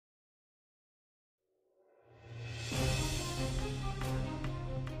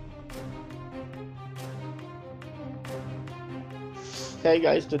Hey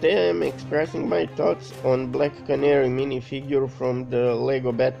guys, today I am expressing my thoughts on Black Canary minifigure from the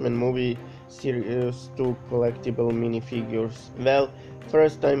Lego Batman movie series to Collectible Minifigures. Well,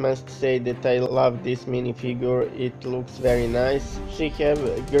 first I must say that I love this minifigure, it looks very nice. She have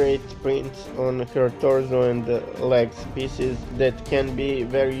great prints on her torso and legs pieces that can be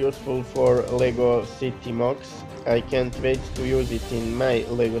very useful for Lego City mocks. I can't wait to use it in my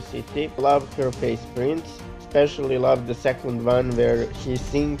Lego City. Love her face prints. Especially love the second one where she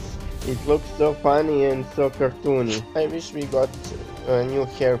sings. It looks so funny and so cartoony. I wish we got a new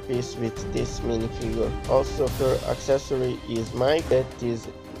hairpiece with this minifigure. Also her accessory is mic. That is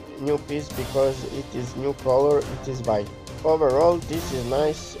new piece because it is new color, it is white. Overall this is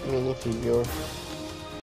nice minifigure.